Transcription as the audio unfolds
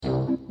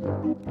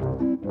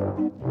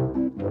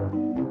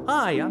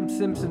Hi, I'm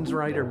Simpsons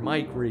writer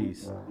Mike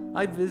Reese.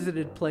 I've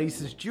visited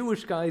places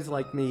Jewish guys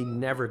like me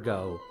never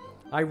go.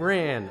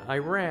 Iran,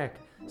 Iraq,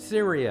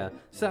 Syria,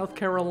 South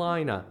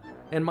Carolina,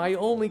 and my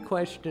only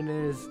question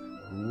is,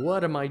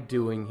 what am I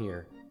doing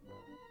here?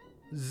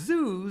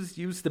 Zoos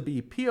used to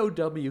be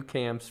POW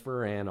camps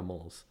for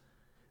animals.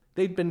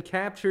 They'd been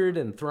captured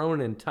and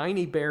thrown in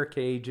tiny bear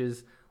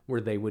cages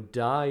where they would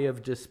die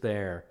of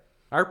despair.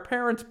 Our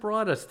parents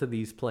brought us to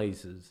these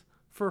places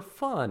for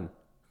fun.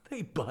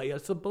 They buy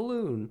us a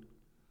balloon.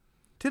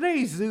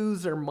 Today's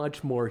zoos are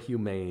much more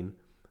humane.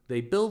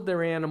 They build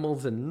their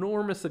animals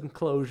enormous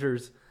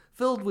enclosures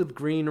filled with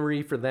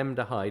greenery for them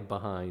to hide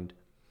behind.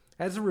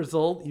 As a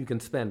result, you can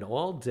spend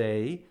all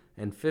day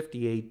and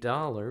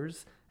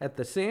 $58 at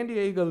the San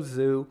Diego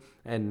Zoo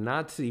and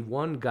not see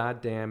one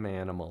goddamn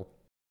animal.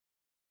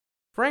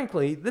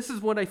 Frankly, this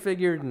is what I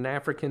figured an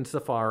African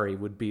safari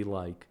would be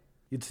like.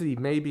 You'd see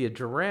maybe a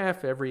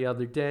giraffe every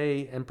other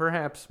day and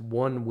perhaps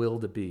one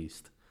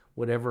wildebeest,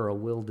 whatever a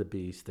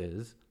wildebeest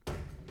is.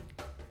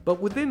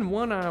 But within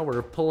 1 hour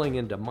of pulling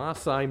into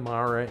Masai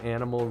Mara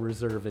Animal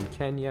Reserve in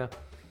Kenya,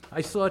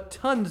 I saw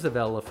tons of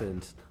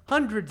elephants,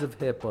 hundreds of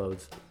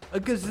hippos, a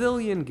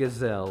gazillion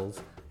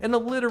gazelles, an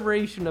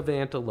alliteration of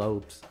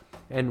antelopes,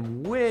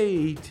 and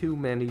way too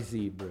many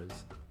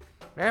zebras.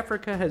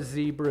 Africa has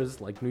zebras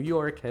like New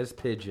York has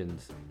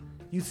pigeons.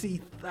 You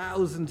see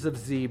thousands of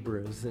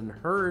zebras in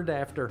herd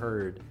after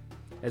herd.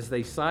 As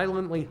they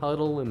silently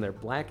huddle in their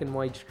black and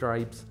white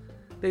stripes,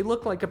 they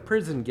look like a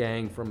prison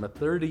gang from a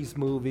 30s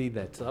movie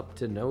that's up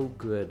to no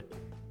good.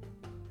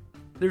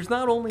 There's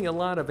not only a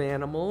lot of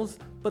animals,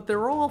 but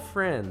they're all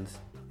friends.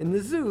 In the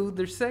zoo,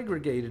 they're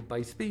segregated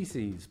by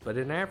species, but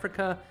in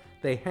Africa,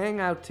 they hang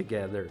out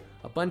together,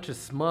 a bunch of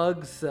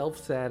smug,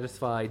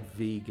 self-satisfied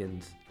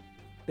vegans.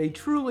 They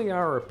truly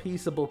are a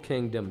peaceable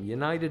kingdom,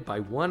 united by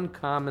one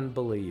common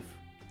belief.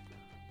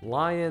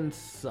 Lions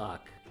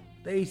suck.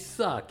 They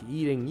suck,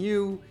 eating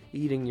you,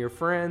 eating your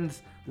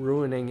friends,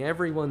 ruining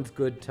everyone's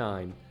good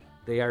time.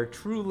 They are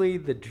truly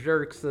the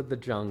jerks of the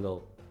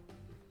jungle.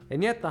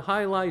 And yet the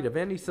highlight of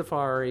any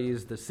safari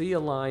is to see a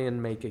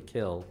lion make a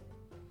kill.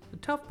 The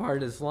tough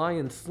part is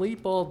lions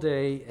sleep all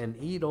day and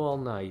eat all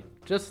night,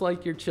 just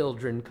like your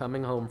children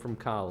coming home from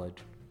college.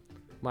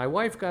 My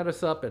wife got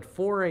us up at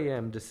 4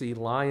 a.m. to see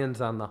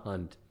lions on the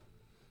hunt.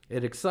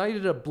 It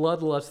excited a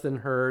bloodlust in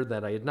her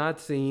that I had not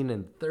seen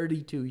in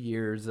 32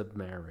 years of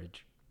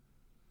marriage.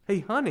 Hey,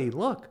 honey,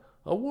 look,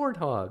 a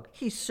warthog.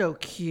 He's so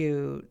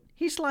cute.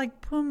 He's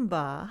like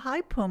Pumbaa.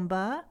 Hi,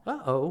 Pumbaa.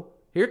 Uh-oh,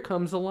 here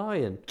comes a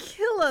lion.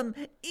 Kill him!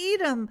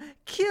 Eat him!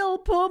 Kill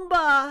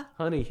Pumbaa!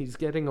 Honey, he's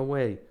getting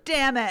away.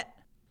 Damn it!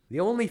 The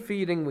only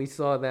feeding we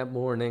saw that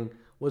morning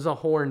was a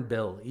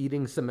hornbill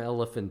eating some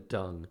elephant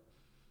dung.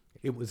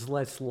 It was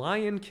less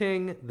Lion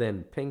King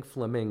than pink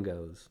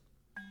flamingos.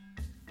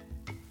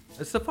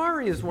 A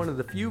safari is one of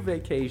the few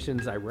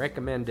vacations I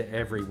recommend to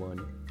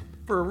everyone.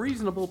 For a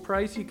reasonable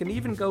price, you can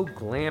even go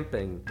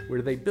glamping,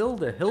 where they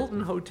build a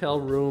Hilton hotel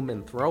room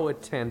and throw a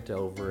tent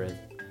over it.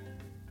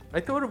 I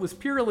thought it was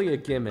purely a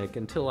gimmick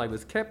until I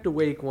was kept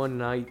awake one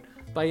night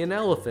by an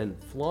elephant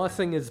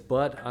flossing his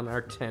butt on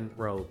our tent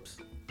ropes.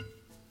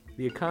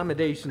 The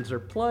accommodations are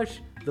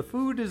plush, the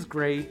food is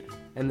great,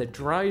 and the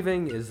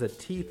driving is a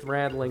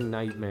teeth-rattling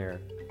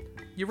nightmare.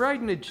 You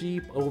ride in a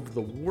Jeep over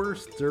the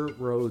worst dirt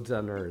roads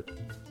on earth.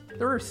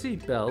 There are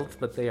seat belts,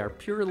 but they are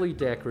purely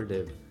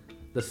decorative.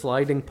 The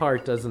sliding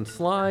part doesn't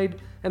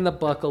slide, and the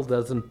buckle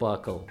doesn't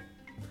buckle.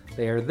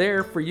 They are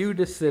there for you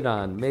to sit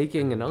on,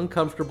 making an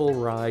uncomfortable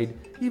ride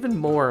even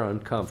more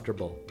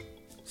uncomfortable.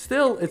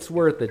 Still, it's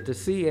worth it to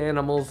see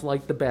animals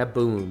like the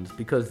baboons,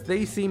 because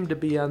they seem to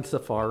be on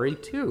safari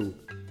too.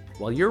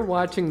 While you're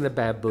watching the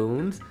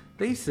baboons,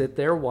 they sit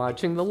there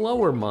watching the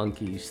lower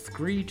monkeys,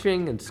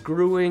 screeching and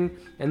screwing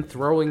and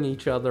throwing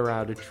each other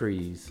out of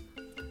trees.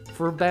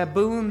 For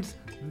baboons,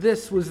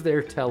 this was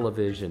their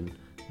television.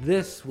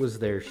 This was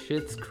their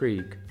Schitt's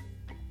Creek.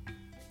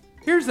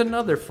 Here's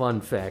another fun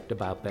fact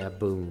about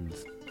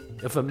baboons.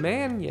 If a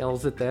man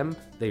yells at them,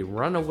 they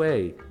run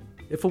away.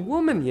 If a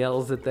woman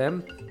yells at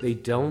them, they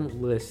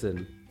don't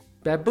listen.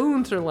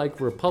 Baboons are like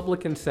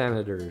Republican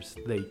senators.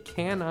 They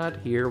cannot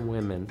hear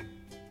women.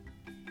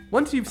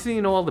 Once you've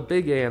seen all the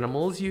big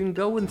animals, you can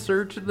go in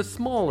search of the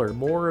smaller,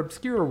 more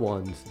obscure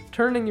ones,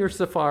 turning your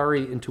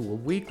safari into a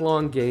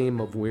week-long game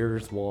of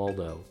Where's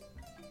Waldo.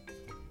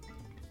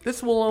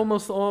 This will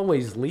almost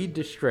always lead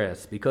to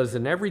stress, because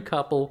in every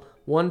couple,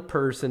 one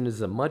person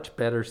is a much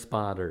better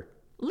spotter.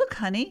 Look,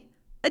 honey,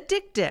 a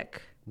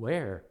dick.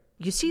 Where?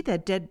 You see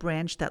that dead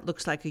branch that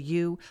looks like a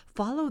U?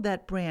 Follow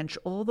that branch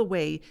all the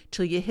way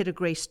till you hit a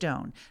gray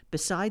stone.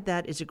 Beside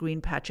that is a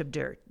green patch of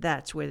dirt.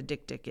 That's where the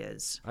dick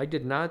is. I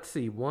did not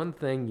see one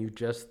thing you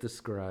just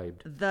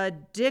described. The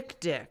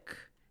dick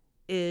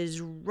is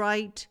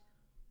right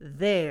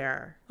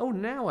there. Oh,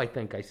 now I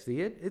think I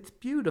see it. It's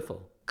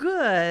beautiful.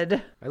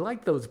 Good. I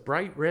like those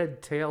bright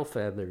red tail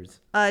feathers.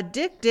 A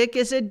dick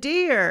is a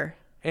deer.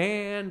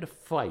 And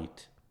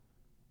fight.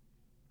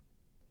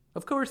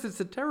 Of course, it's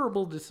a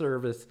terrible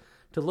disservice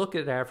to look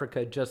at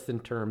Africa just in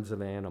terms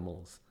of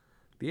animals.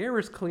 The air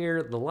is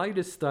clear, the light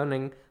is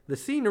stunning, the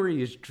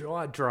scenery is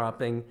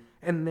jaw-dropping,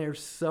 and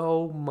there's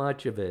so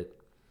much of it.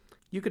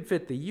 You could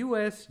fit the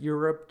US,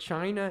 Europe,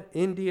 China,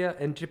 India,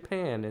 and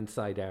Japan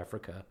inside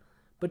Africa.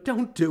 But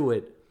don't do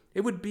it.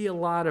 It would be a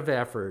lot of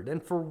effort,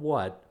 and for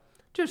what?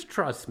 Just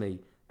trust me,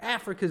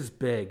 Africa's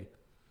big.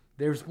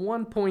 There's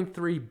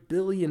 1.3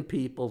 billion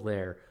people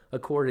there,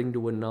 according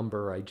to a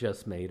number I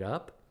just made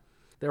up.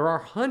 There are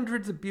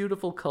hundreds of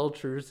beautiful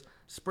cultures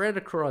spread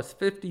across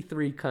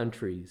 53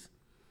 countries.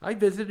 I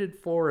visited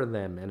 4 of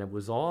them, and it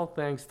was all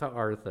thanks to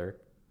Arthur.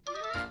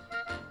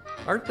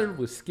 Arthur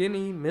was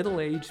skinny,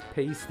 middle-aged,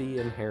 pasty,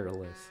 and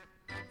hairless.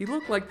 He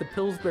looked like the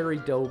Pillsbury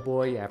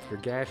Doughboy after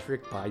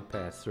gastric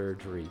bypass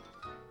surgery.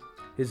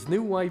 His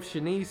new wife,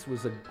 Shanice,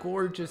 was a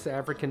gorgeous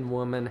African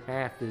woman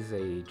half his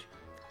age.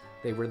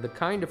 They were the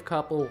kind of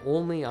couple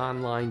only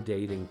online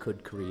dating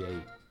could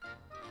create.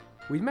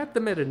 We met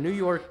them at a New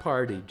York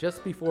party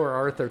just before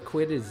Arthur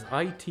quit his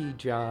IT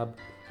job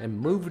and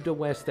moved to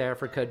West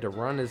Africa to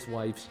run his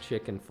wife's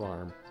chicken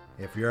farm.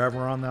 If you're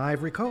ever on the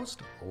Ivory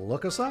Coast,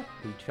 look us up.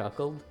 He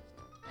chuckled.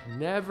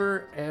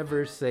 Never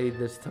ever say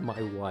this to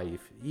my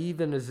wife,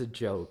 even as a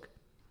joke.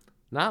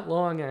 Not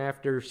long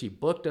after, she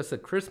booked us a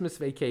Christmas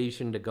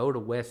vacation to go to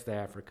West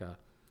Africa,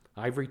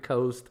 Ivory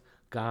Coast,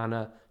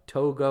 Ghana,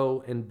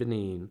 Togo, and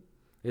Benin.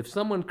 If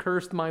someone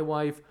cursed my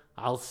wife,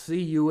 I'll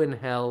see you in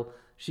hell,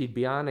 she'd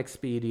be on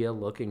Expedia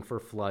looking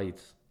for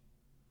flights.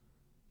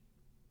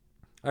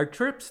 Our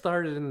trip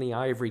started in the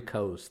Ivory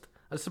Coast,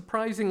 a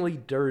surprisingly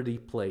dirty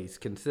place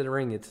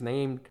considering it's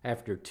named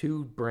after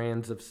 2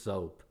 brands of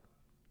soap.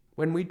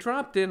 When we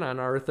dropped in on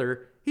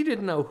Arthur, he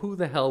didn't know who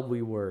the hell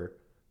we were.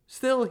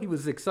 Still, he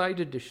was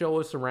excited to show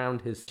us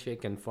around his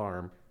chicken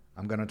farm.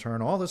 I'm going to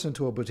turn all this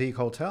into a boutique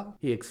hotel.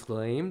 He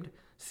exclaimed,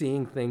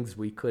 seeing things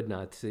we could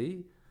not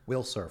see.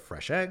 We'll serve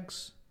fresh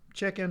eggs,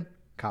 chicken,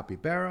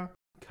 capybara.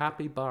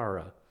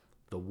 Capybara,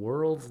 the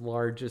world's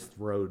largest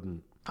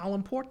rodent. I'll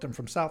import them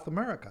from South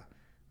America.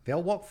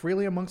 They'll walk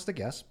freely amongst the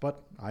guests,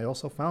 but I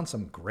also found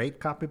some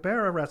great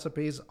capybara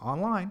recipes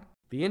online.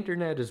 The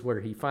internet is where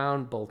he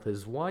found both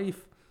his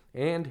wife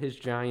and his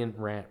giant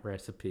rat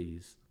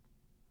recipes.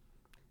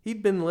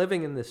 He'd been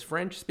living in this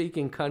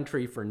French-speaking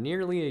country for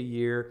nearly a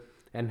year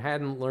and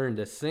hadn't learned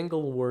a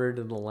single word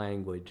of the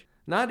language,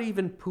 not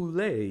even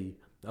poulet,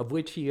 of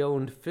which he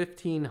owned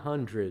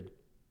 1,500.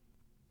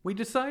 We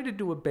decided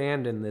to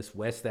abandon this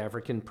West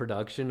African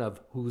production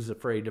of Who's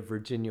Afraid of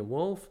Virginia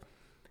Woolf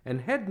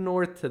and head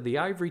north to the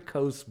Ivory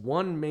Coast's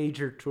one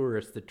major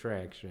tourist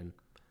attraction,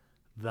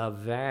 the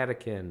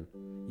Vatican.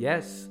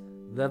 Yes,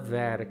 the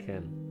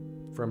Vatican.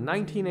 From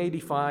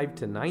 1985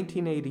 to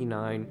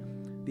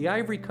 1989, the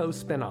Ivory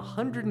Coast spent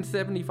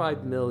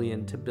 $175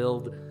 million to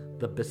build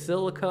the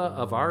Basilica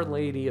of Our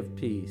Lady of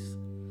Peace.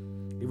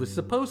 It was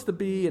supposed to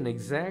be an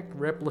exact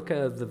replica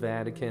of the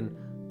Vatican,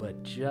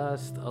 but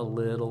just a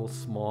little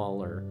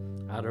smaller,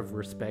 out of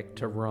respect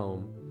to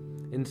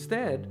Rome.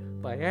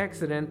 Instead, by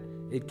accident,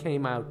 it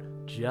came out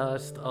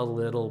just a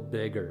little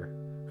bigger.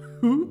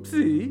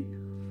 Oopsie!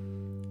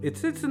 It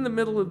sits in the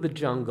middle of the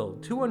jungle,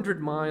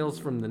 200 miles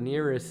from the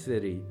nearest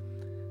city.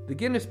 The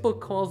Guinness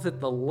Book calls it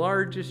the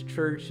largest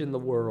church in the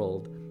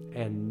world,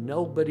 and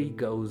nobody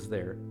goes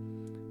there.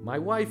 My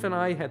wife and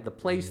I had the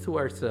place to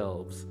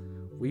ourselves.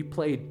 We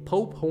played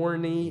Pope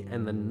Horny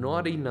and the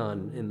Naughty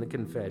Nun in the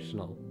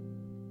confessional.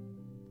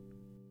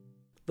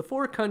 The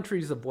 4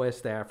 countries of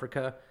West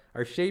Africa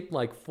are shaped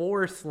like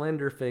 4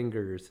 slender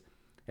fingers,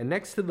 and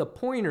next to the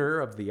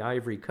pointer of the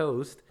Ivory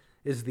Coast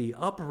is the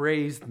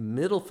upraised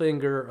middle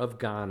finger of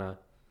Ghana.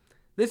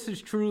 This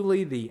is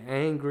truly the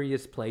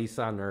angriest place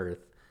on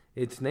earth.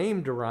 Its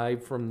name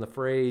derived from the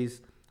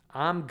phrase,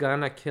 "I'm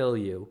gonna kill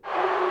you."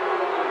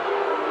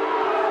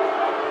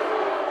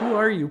 Who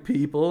are you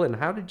people, and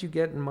how did you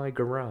get in my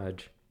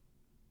garage?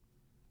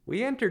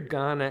 We entered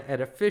Ghana at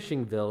a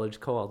fishing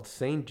village called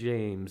St.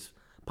 James,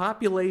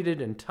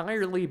 populated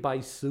entirely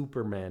by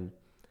supermen.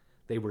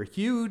 They were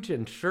huge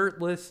and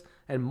shirtless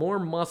and more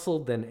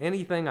muscled than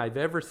anything I've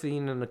ever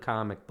seen in a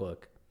comic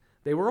book.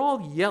 They were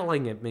all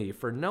yelling at me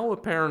for no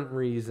apparent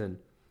reason.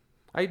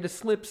 I had to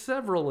slip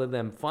several of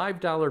them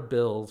 $5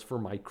 bills for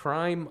my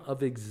crime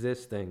of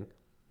existing.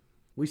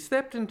 We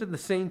stepped into the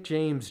St.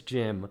 James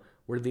gym,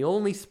 where the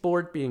only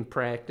sport being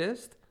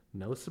practiced,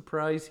 no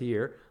surprise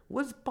here,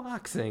 was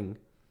boxing.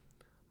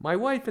 My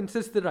wife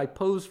insisted I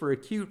pose for a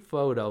cute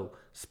photo,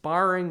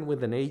 sparring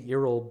with an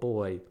 8-year-old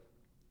boy.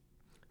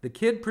 The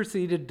kid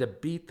proceeded to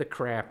beat the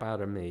crap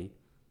out of me,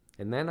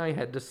 and then I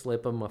had to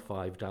slip him a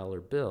 $5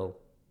 bill.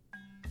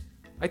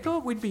 I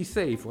thought we'd be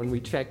safe when we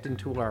checked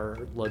into our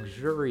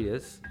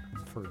luxurious,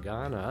 for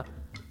Ghana,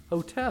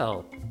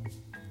 hotel.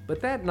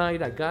 But that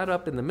night I got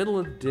up in the middle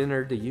of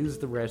dinner to use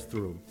the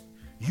restroom.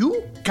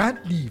 You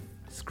can't leave,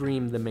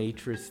 Screamed the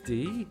maitresse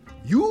d'.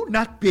 You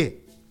not pay.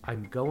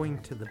 I'm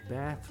going to the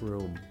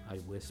bathroom, I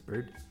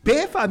whispered.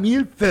 Pay for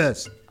meal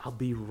first. I'll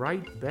be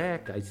right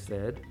back, I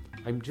said.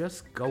 I'm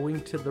just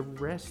going to the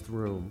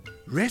restroom.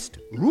 Rest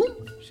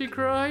room? She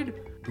cried.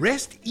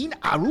 Rest in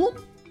a room?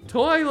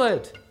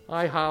 Toilet!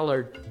 I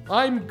hollered,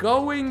 "I'm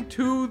going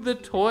to the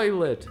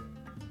toilet."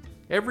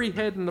 Every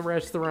head in the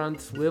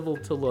restaurant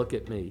swiveled to look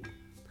at me.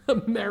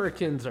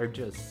 Americans are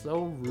just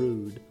so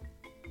rude.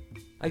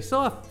 I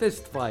saw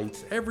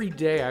fistfights every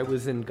day I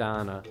was in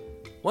Ghana.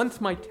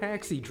 Once my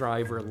taxi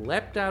driver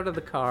leapt out of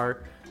the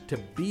car to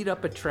beat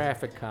up a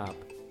traffic cop.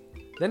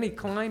 Then he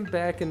climbed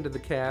back into the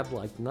cab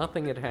like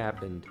nothing had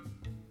happened.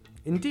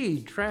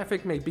 Indeed,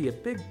 traffic may be a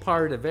big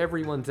part of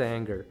everyone's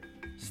anger.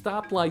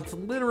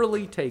 Stoplights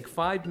literally take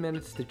 5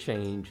 minutes to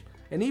change,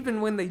 and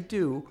even when they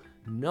do,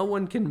 no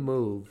one can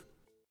move.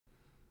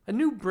 A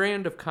new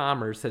brand of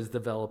commerce has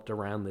developed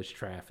around this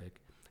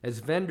traffic, as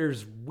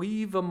vendors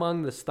weave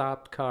among the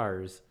stopped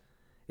cars.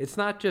 It's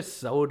not just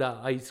soda,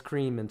 ice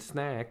cream, and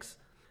snacks.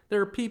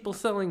 There are people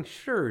selling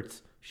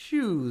shirts,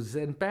 shoes,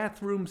 and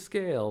bathroom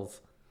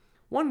scales.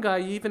 One guy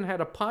even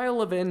had a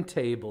pile of end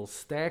tables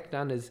stacked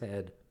on his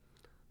head.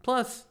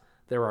 Plus,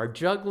 there are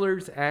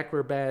jugglers,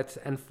 acrobats,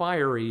 and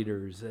fire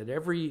eaters at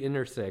every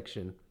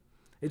intersection.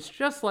 It's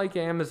just like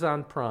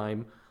Amazon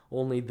Prime,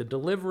 only the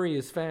delivery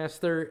is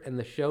faster and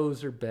the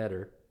shows are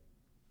better.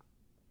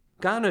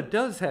 Ghana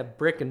does have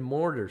brick and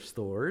mortar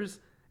stores,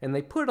 and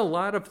they put a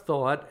lot of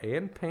thought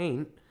and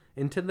paint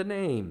into the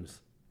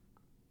names.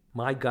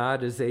 My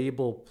God is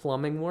Able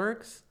Plumbing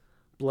Works,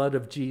 Blood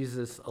of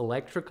Jesus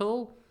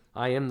Electrical,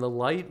 I Am the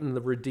Light and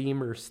the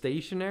Redeemer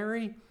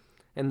Stationery,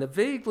 and the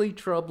vaguely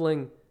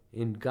troubling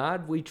In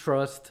God We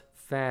Trust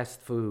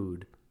Fast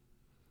Food.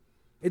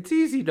 It's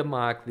easy to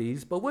mock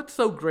these, but what's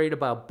so great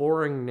about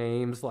boring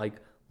names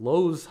like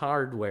Lowe's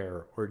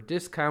Hardware or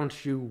Discount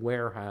Shoe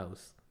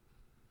Warehouse?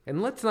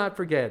 And let's not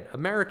forget,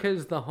 America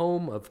is the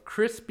home of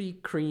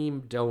Krispy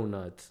Kreme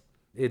donuts.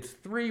 It's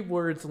 3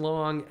 words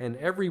long and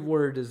every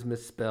word is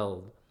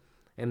misspelled.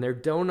 And their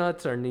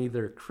donuts are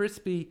neither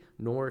crispy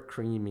nor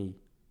creamy.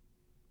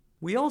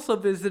 We also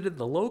visited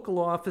the local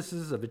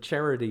offices of a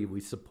charity we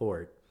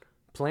support,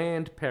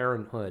 Planned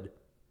Parenthood.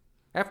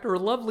 After a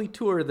lovely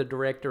tour, the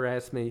director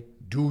asked me,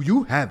 "Do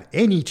you have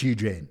any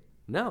children?"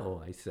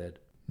 "No," I said.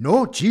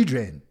 "No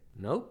children?"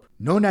 "Nope."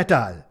 "No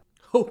Natal?"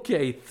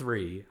 "Okay,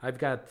 3. I've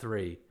got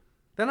 3.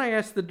 Then I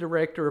asked the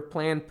director of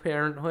Planned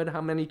Parenthood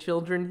how many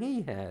children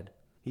he had.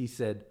 He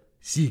said,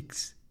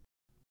 6.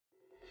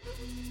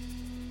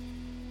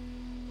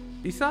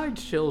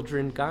 Besides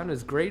children,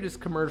 Ghana's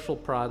greatest commercial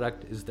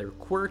product is their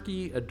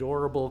quirky,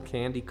 adorable,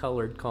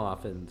 candy-colored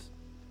coffins.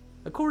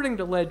 According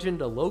to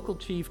legend, a local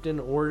chieftain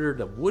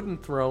ordered a wooden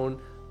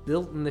throne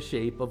built in the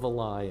shape of a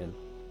lion.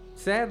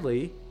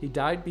 Sadly, he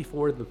died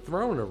before the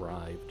throne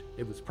arrived.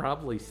 It was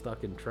probably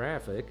stuck in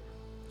traffic,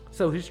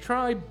 so his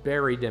tribe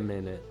buried him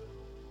in it.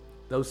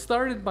 Though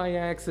started by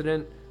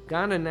accident,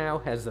 Ghana now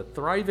has a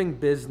thriving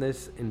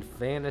business in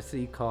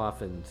fantasy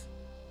coffins.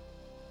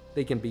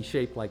 They can be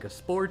shaped like a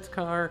sports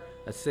car,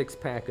 a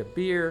 6-pack of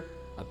beer,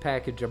 a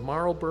package of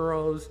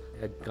Marlboros,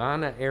 a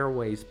Ghana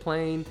Airways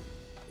plane.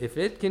 If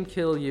it can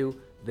kill you,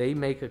 they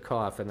make a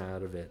coffin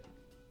out of it.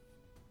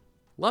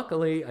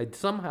 Luckily, I'd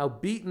somehow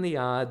beaten the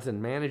odds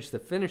and managed to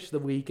finish the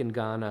week in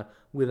Ghana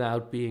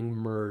without being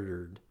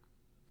murdered.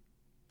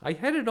 I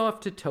headed off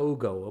to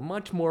Togo, a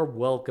much more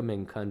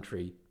welcoming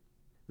country.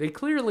 They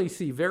clearly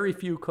see very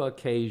few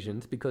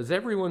Caucasians because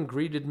everyone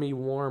greeted me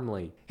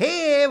warmly.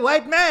 "Hey,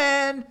 white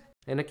man!"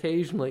 And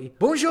occasionally,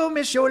 "Bonjour,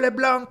 Monsieur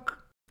Leblanc."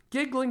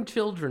 giggling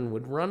children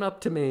would run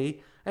up to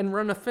me and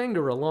run a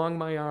finger along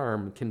my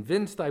arm,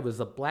 convinced I was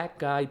a black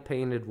guy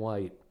painted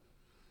white.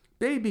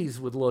 Babies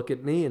would look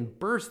at me and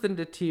burst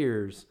into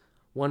tears,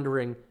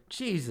 wondering,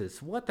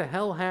 Jesus, what the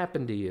hell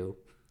happened to you?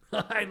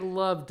 I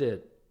loved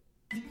it.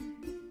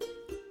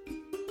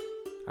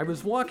 I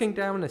was walking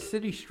down a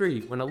city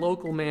street when a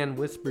local man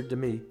whispered to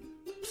me,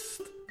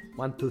 "Psst,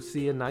 want to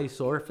see a nice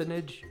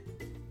orphanage?"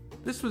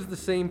 This was the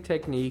same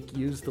technique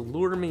used to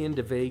lure me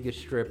into Vegas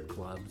strip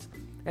clubs,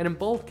 and in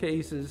both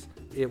cases,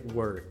 it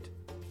worked.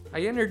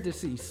 I entered to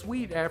see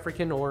sweet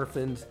African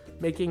orphans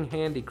making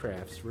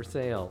handicrafts for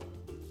sale.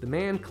 The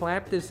man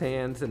clapped his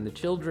hands and the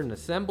children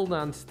assembled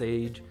on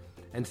stage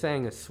and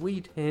sang a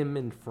sweet hymn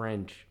in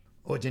French.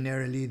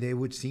 Ordinarily, they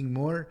would sing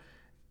more,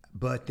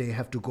 but they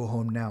have to go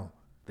home now.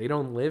 They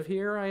don't live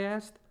here, I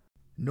asked.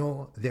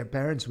 No, their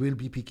parents will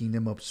be picking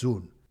them up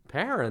soon.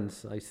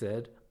 Parents, I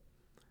said.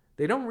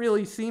 They don't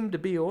really seem to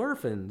be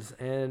orphans,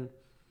 and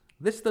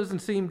this doesn't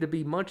seem to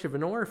be much of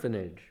an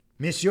orphanage.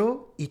 Monsieur,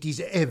 it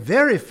is a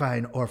very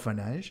fine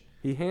orphanage.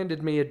 He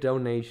handed me a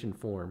donation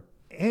form.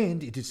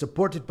 And it is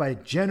supported by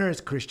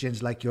generous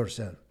Christians like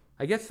yourself.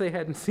 I guess they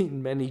hadn't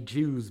seen many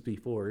Jews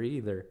before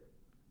either.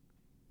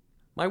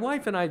 My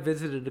wife and I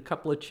visited a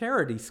couple of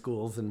charity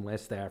schools in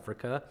West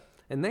Africa,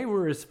 and they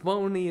were as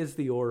phony as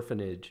the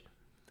orphanage.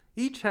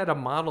 Each had a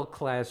model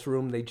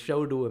classroom they'd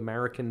show to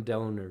American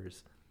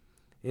donors.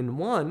 In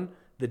one,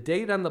 the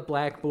date on the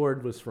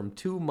blackboard was from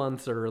 2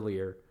 months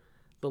earlier.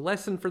 The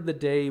lesson for the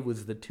day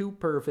was the two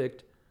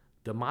perfect,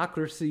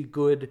 democracy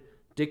good,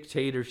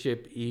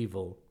 dictatorship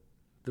evil.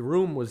 The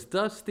room was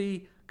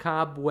dusty,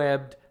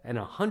 cobwebbed, and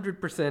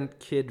 100%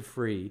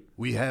 kid-free,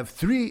 "We have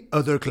 3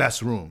 other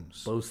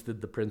classrooms,"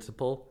 boasted the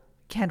principal.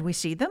 Can we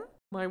see them?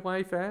 my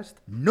wife asked.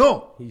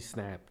 No! He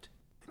snapped.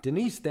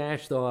 Denise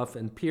dashed off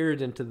and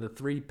peered into the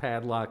 3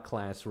 padlocked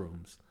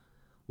classrooms.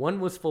 One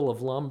was full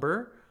of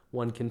lumber,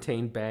 one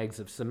contained bags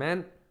of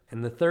cement,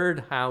 and the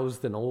third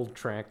housed an old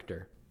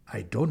tractor.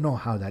 I don't know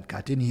how that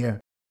got in here.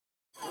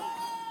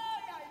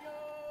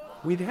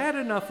 We'd had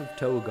enough of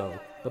Togo,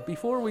 but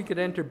before we could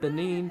enter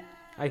Benin,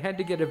 I had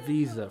to get a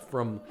visa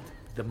from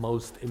the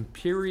most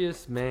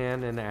imperious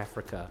man in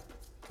Africa.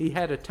 He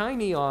had a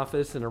tiny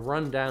office in a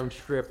rundown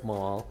strip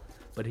mall,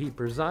 but he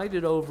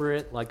presided over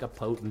it like a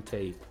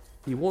potentate.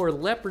 He wore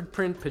leopard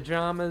print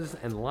pajamas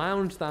and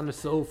lounged on a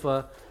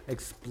sofa,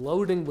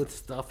 exploding with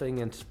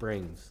stuffing and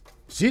springs.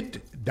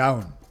 Sit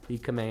down. He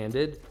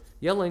commanded,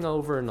 yelling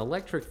over an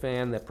electric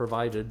fan that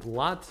provided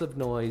lots of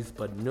noise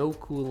but no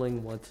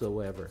cooling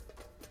whatsoever.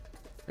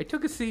 I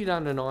took a seat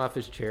on an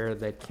office chair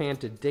that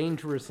canted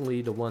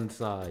dangerously to one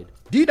side.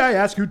 Did I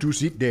ask you to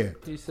sit there?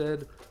 He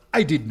said.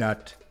 I did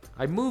not.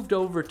 I moved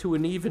over to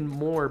an even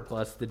more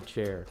busted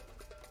chair.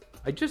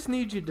 I just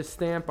need you to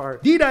stamp our...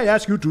 Did I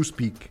ask you to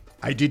speak?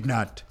 I did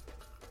not.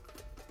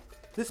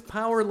 This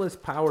powerless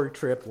power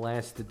trip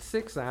lasted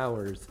 6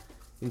 hours,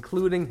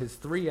 including his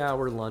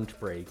 3-hour lunch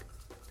break.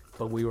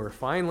 But we were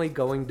finally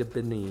going to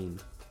Benin.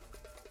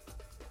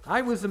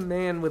 I was a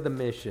man with a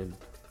mission.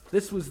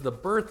 This was the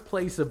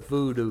birthplace of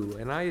voodoo,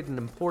 and I had an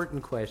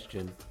important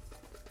question.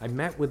 I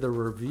met with a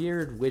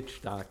revered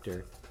witch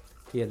doctor.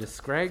 He had a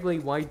scraggly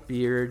white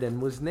beard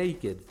and was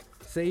naked,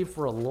 save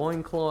for a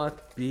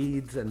loincloth,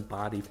 beads, and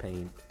body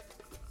paint.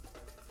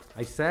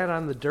 I sat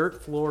on the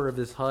dirt floor of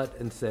his hut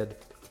and said,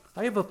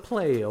 I have a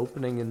play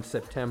opening in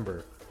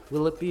September.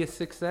 Will it be a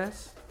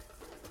success?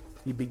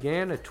 He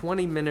began a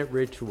 20-minute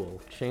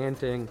ritual,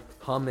 chanting,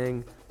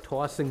 humming,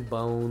 tossing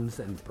bones,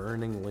 and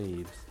burning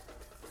leaves.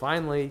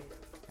 Finally,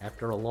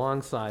 after a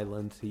long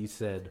silence, he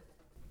said,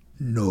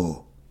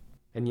 No.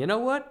 And you know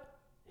what?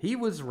 He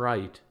was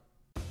right.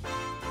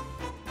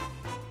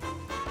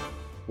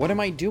 What Am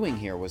I Doing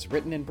Here was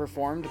written and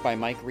performed by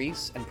Mike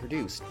Reese and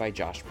produced by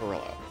Josh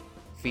Perillo,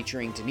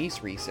 featuring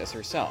Denise Reese as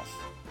herself.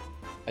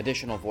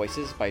 Additional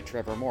voices by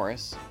Trevor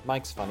Morris,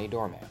 Mike's Funny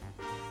Doorman.